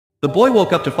The boy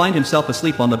woke up to find himself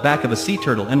asleep on the back of a sea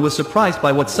turtle and was surprised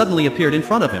by what suddenly appeared in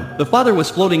front of him. The father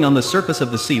was floating on the surface of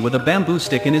the sea with a bamboo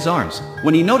stick in his arms.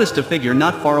 When he noticed a figure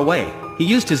not far away, he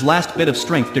used his last bit of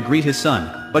strength to greet his son,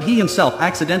 but he himself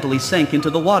accidentally sank into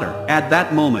the water. At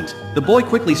that moment, the boy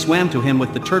quickly swam to him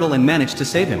with the turtle and managed to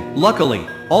save him. Luckily,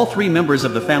 all three members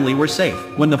of the family were safe.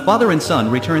 When the father and son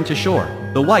returned to shore,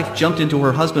 the wife jumped into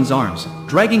her husband's arms,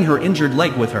 dragging her injured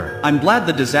leg with her. "I'm glad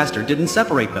the disaster didn't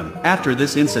separate them." After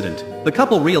this incident, the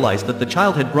couple realized that the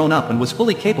child had grown up and was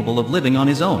fully capable of living on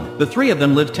his own. The three of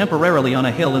them lived temporarily on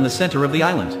a hill in the center of the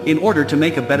island. In order to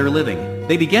make a better living,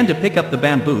 they began to pick up the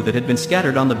bamboo that had been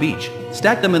scattered on the beach,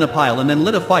 stack them in a pile and then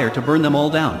lit a fire to burn them all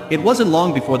down. It wasn't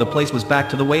long before the place was back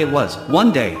to the way it was.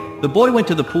 One day, the boy went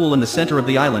to the pool in the center of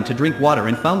the island to drink water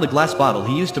and found the glass bottle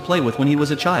he used to play with when he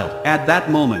was a child. At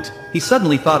that moment, he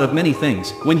suddenly thought of many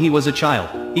things. When he was a child,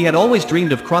 he had always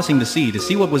dreamed of crossing the sea to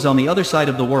see what was on the other side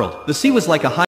of the world. The sea was like a